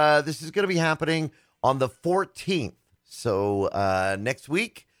up. This is going to be happening on the 14th. So, next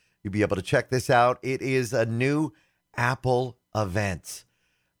week, you'll be able to check this out. It is a new Apple event.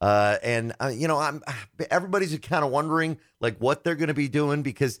 Everybody's kind of wondering like what they're going to be doing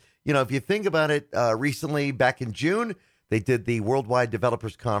because, if you think about it, recently back in June, they did the Worldwide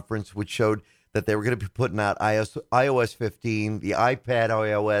Developers Conference, which showed that they were going to be putting out iOS 15, the iPad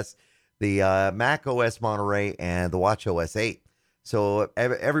iOS, the Mac OS Monterey, and the Watch OS 8. So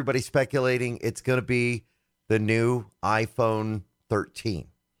everybody's speculating it's going to be the new iPhone 13,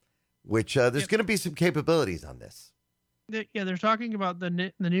 which there's going to be some capabilities on this. Yeah, they're talking about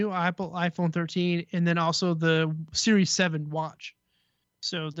the new Apple iPhone 13 and then also the Series 7 watch.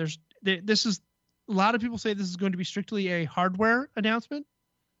 So this is a lot of people say this is going to be strictly a hardware announcement,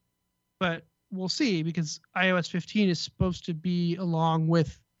 but we'll see because iOS 15 is supposed to be along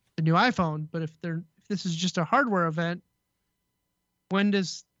with the new iPhone. But if this is just a hardware event,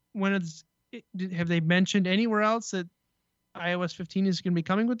 have they mentioned anywhere else that iOS 15 is going to be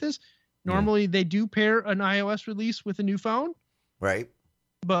coming with this? Normally they do pair an iOS release with a new phone. Right.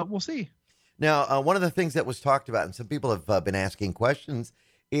 But we'll see. Now, one of the things that was talked about, and some people have been asking questions,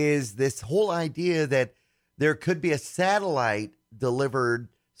 is this whole idea that there could be a satellite delivered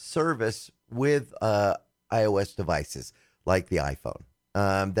service with iOS devices like the iPhone.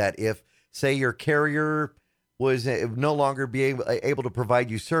 That if, say, your carrier was no longer able to provide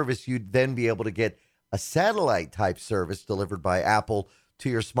you service, you'd then be able to get a satellite type service delivered by Apple to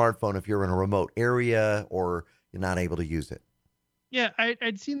your smartphone if you're in a remote area or you're not able to use it. Yeah,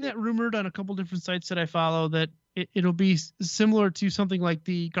 I'd seen that rumored on a couple different sites that I follow that it'll be similar to something like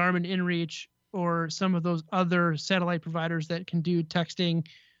the Garmin InReach or some of those other satellite providers that can do texting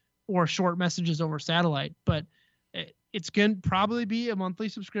or short messages over satellite. But it's going to probably be a monthly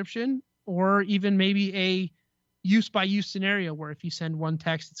subscription or even maybe a use by use scenario where if you send one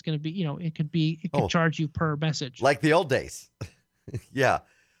text, it's going to be, it could charge you per message. Like the old days. Yeah.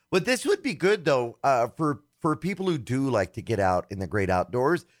 But this would be good though, for people who do like to get out in the great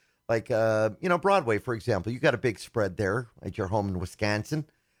outdoors, like, Broadway, for example, you got a big spread there at your home in Wisconsin.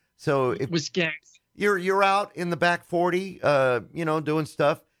 So if you're out in the back 40, doing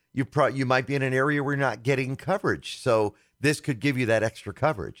stuff, you might be in an area where you're not getting coverage. So this could give you that extra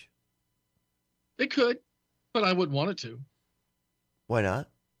coverage. It could, but I wouldn't want it to. Why not?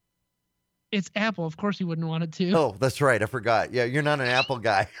 It's Apple. Of course he wouldn't want it to. Oh, that's right. I forgot. Yeah, you're not an Apple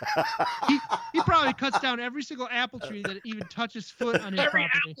guy. he probably cuts down every single apple tree that even touches foot on his Every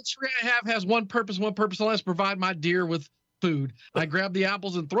property. apple tree I have has one purpose only, is provide my deer with food. I grab the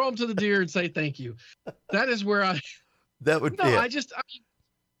apples and throw them to the deer and say thank you. That is where that would no, be.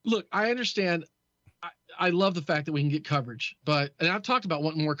 Look, I understand. I love the fact that we can get coverage, and I've talked about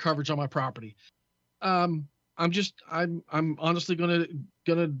wanting more coverage on my property. I'm honestly gonna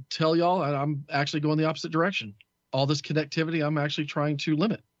tell y'all I'm actually going the opposite direction. All this connectivity, I'm actually trying to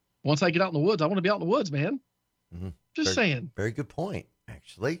limit. Once I get out in the woods, I want to be out in the woods, man. Mm-hmm. Just saying. Very good point,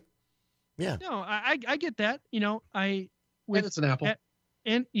 actually. Yeah. No, I get that. It's an apple.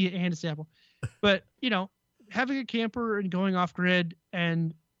 And it's an apple. But, having a camper and going off grid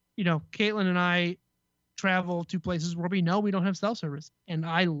and, Caitlin and I travel to places where we know we don't have cell service. And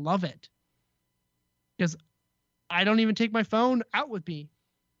I love it. Because I don't even take my phone out with me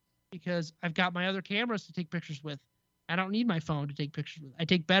because I've got my other cameras to take pictures with. I don't need my phone to take pictures with. I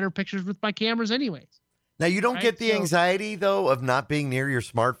take better pictures with my cameras anyways. Now, you don't get the anxiety, though, of not being near your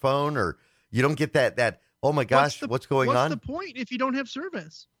smartphone, or you don't get that oh, my gosh, what's going on? What's the point if you don't have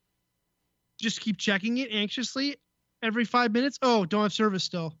service? Just keep checking it anxiously every 5 minutes. Oh, don't have service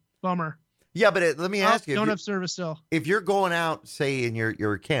still. Bummer. Yeah, but let me ask you. Don't have service still. If you're going out, say, in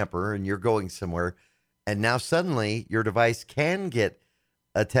your camper and you're going somewhere, and now suddenly your device can get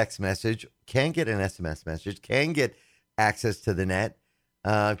a text message, can get an SMS message, can get access to the net,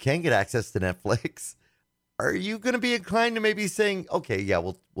 can get access to Netflix, are you going to be inclined to maybe saying, okay, yeah,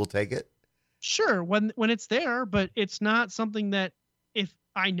 we'll take it? Sure, when it's there, but it's not something that if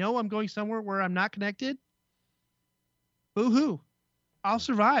I know I'm going somewhere where I'm not connected, boo-hoo, I'll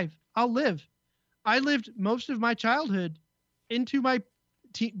survive. I'll live. I lived most of my childhood into my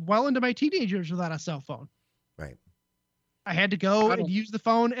into my teenage years without a cell phone. Right. I had to go and use the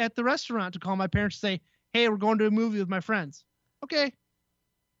phone at the restaurant to call my parents and say, hey, we're going to a movie with my friends. Okay.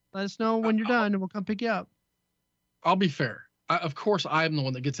 Let us know when you're done and we'll come pick you up. I'll be fair. Of course, I'm the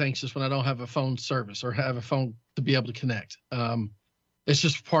one that gets anxious when I don't have a phone service or have a phone to be able to connect. It's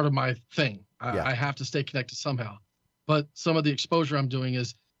just part of my thing. I have to stay connected somehow. But some of the exposure I'm doing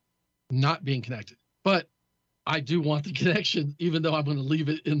is not being connected. But I do want the connection, even though I'm going to leave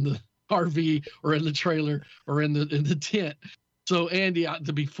it in the RV or in the trailer or in the tent. So, Andy,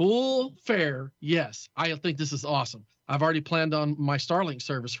 to be full fair, yes, I think this is awesome. I've already planned on my Starlink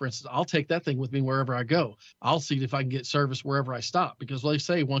service, for instance. I'll take that thing with me wherever I go. I'll see if I can get service wherever I stop, because they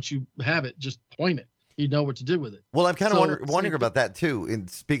say once you have it, just point it. You know what to do with it. Well, I'm kind of wondering about that, too. And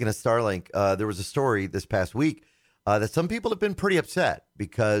speaking of Starlink, there was a story this past week that some people have been pretty upset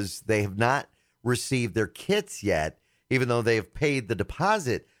because they have not received their kits yet, even though they have paid the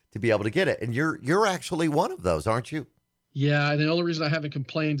deposit to be able to get it. And you're actually one of those, aren't you? Yeah, and the only reason I haven't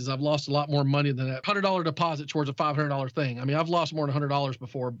complained is I've lost a lot more money than that $100 deposit towards a $500 thing. I mean, I've lost more than $100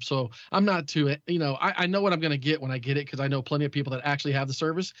 before, so I'm not too, I know what I'm going to get when I get it, because I know plenty of people that actually have the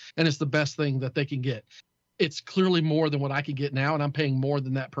service, and it's the best thing that they can get. It's clearly more than what I can get now, and I'm paying more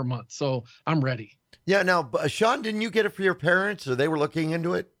than that per month, so I'm ready. Yeah, now, Sean, didn't you get it for your parents, or they were looking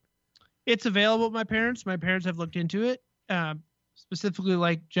into it? It's available with my parents. My parents have looked into it. Specifically,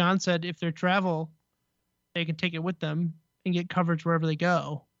 like John said, if they travel, they can take it with them and get coverage wherever they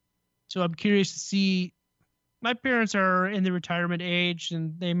go. So I'm curious to see. My parents are in the retirement age,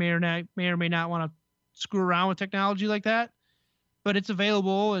 and they may or may not want to screw around with technology like that. But it's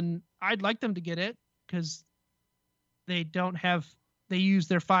available, and I'd like them to get it because they don't have. They use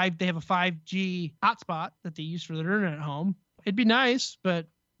they have a 5G hotspot that they use for their internet at home. It'd be nice, but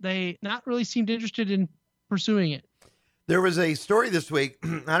they not really seemed interested in pursuing it. There was a story this week.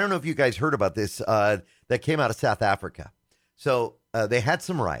 I don't know if you guys heard about this, that came out of South Africa. So they had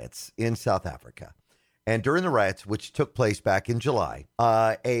some riots in South Africa. And during the riots, which took place back in July,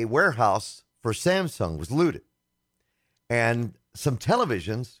 a warehouse for Samsung was looted. And some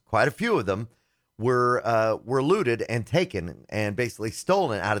televisions, quite a few of them, were looted and taken and basically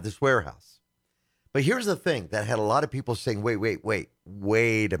stolen out of this warehouse. But here's the thing that had a lot of people saying,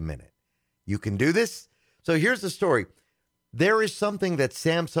 wait a minute. You can do this? So here's the story. There is something that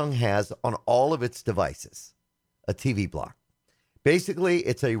Samsung has on all of its devices, a TV block. Basically,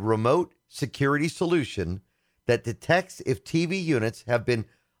 it's a remote security solution that detects if TV units have been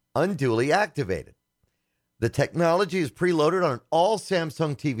unduly activated. The technology is preloaded on all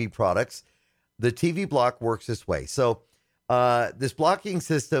Samsung TV products. The TV block works this way. So this blocking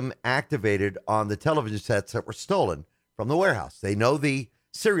system activated on the television sets that were stolen from the warehouse. They know the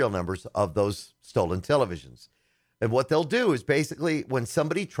serial numbers of those stolen televisions. And what they'll do is basically when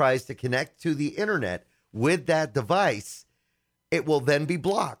somebody tries to connect to the internet with that device, it will then be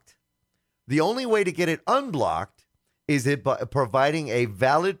blocked. The only way to get it unblocked is it by providing a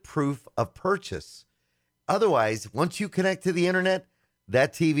valid proof of purchase. Otherwise, once you connect to the internet,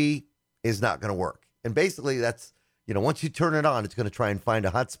 that TV is not going to work. And basically that's, once you turn it on, it's going to try and find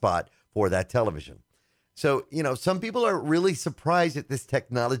a hotspot for that television. So, some people are really surprised that this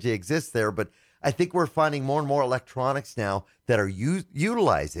technology exists there, but I think we're finding more and more electronics now that are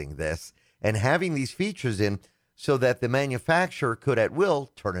utilizing this and having these features in so that the manufacturer could at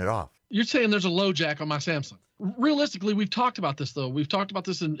will turn it off. You're saying there's a low jack on my Samsung. Realistically, we've talked about this, though. We've talked about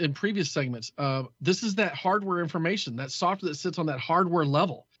this in previous segments. This is that hardware information, that software that sits on that hardware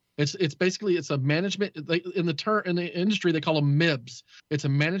level. It's basically a management in the industry they call them MIBs. It's a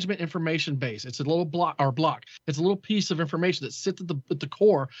management information base. It's a little block. It's a little piece of information that sits at the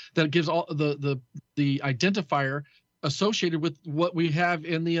core that gives all the identifier associated with what we have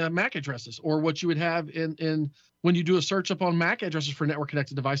in the MAC addresses, or what you would have in when you do a search up on MAC addresses for network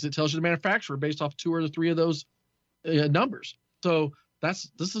connected devices. It tells you the manufacturer based off 2 or 3 of those numbers. So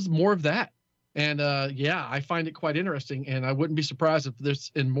this is more of that. And I find it quite interesting, and I wouldn't be surprised if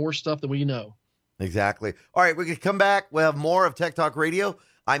there's more stuff than we know. Exactly. All right, we're going to come back. We'll have more of Tech Talk Radio.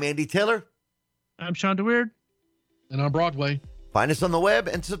 I'm Andy Taylor. I'm Sean DeWeird. And I'm Broadway. Find us on the web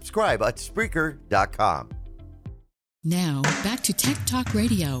and subscribe at Spreaker.com. Now, back to Tech Talk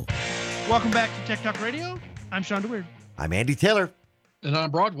Radio. Welcome back to Tech Talk Radio. I'm Sean DeWeird. I'm Andy Taylor. And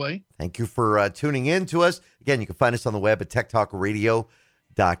I'm Broadway. Thank you for tuning in to us. Again, you can find us on the web at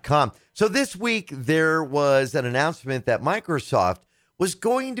techtalkradio.com. So this week, there was an announcement that Microsoft was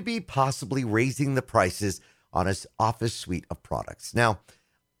going to be possibly raising the prices on its Office suite of products. Now,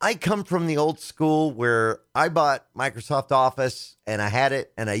 I come from the old school where I bought Microsoft Office and I had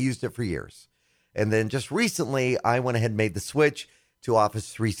it and I used it for years. And then just recently, I went ahead and made the switch to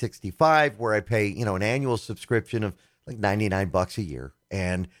Office 365, where I pay, an annual subscription of like $99 a year.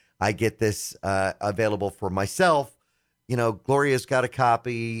 And I get this available for myself. Gloria's got a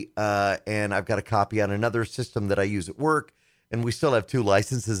copy, and I've got a copy on another system that I use at work, and we still have 2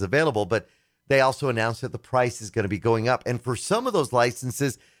 licenses available, but they also announced that the price is going to be going up. And for some of those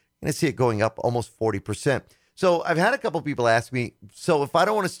licenses, you're going to see it going up almost 40%. So I've had a couple people ask me, so if I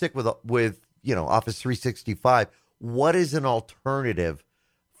don't want to stick with Office 365, what is an alternative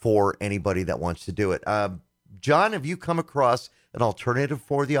for anybody that wants to do it? John, have you come across an alternative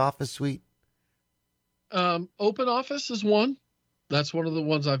for the Office suite? Open Office is one. That's one of the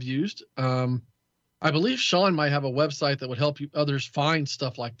ones I've used. I believe Sean might have a website that would help others find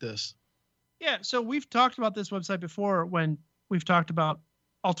stuff like this. Yeah, so we've talked about this website before when we've talked about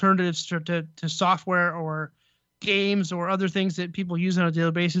alternatives to software or games or other things that people use on a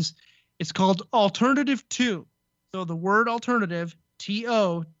daily basis. It's called Alternative 2. So the word alternative,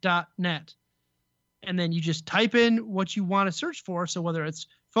 to.net. And then you just type in what you want to search for. So whether it's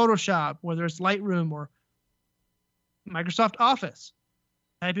Photoshop, whether it's Lightroom or Microsoft Office,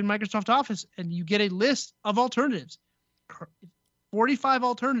 type in Microsoft Office and you get a list of alternatives. 45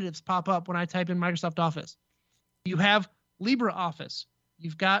 alternatives pop up when I type in Microsoft Office. You have LibreOffice.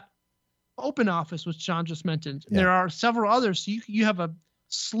 You've got Open Office, which Sean just mentioned. Yeah. There are several others. So you have a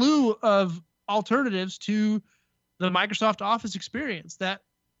slew of alternatives to the Microsoft Office experience that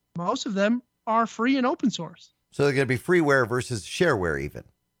most of them are free and open source. So they're going to be freeware versus shareware even.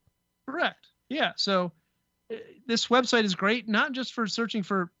 Correct. Yeah. So this website is great, not just for searching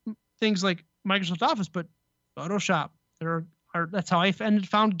for things like Microsoft Office, but Photoshop. That's how I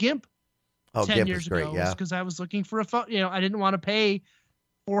found GIMP 10 GIMP years is great, ago. yeah. Because I was looking for I didn't want to pay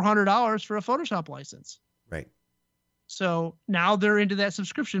 $400 for a Photoshop license. Right. So now they're into that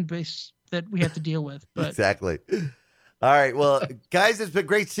subscription base that we have to deal with. But Exactly. All right. Well, guys, it's been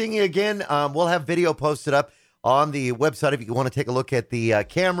great seeing you again. We'll have video posted up on the website if you want to take a look at the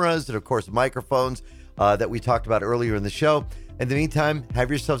cameras and, of course, microphones that we talked about earlier in the show. In the meantime, have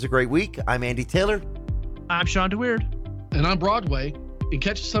yourselves a great week. I'm Andy Taylor. I'm Sean DeWeird. And I'm Broadway. And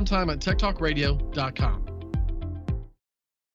catch us sometime at techtalkradio.com.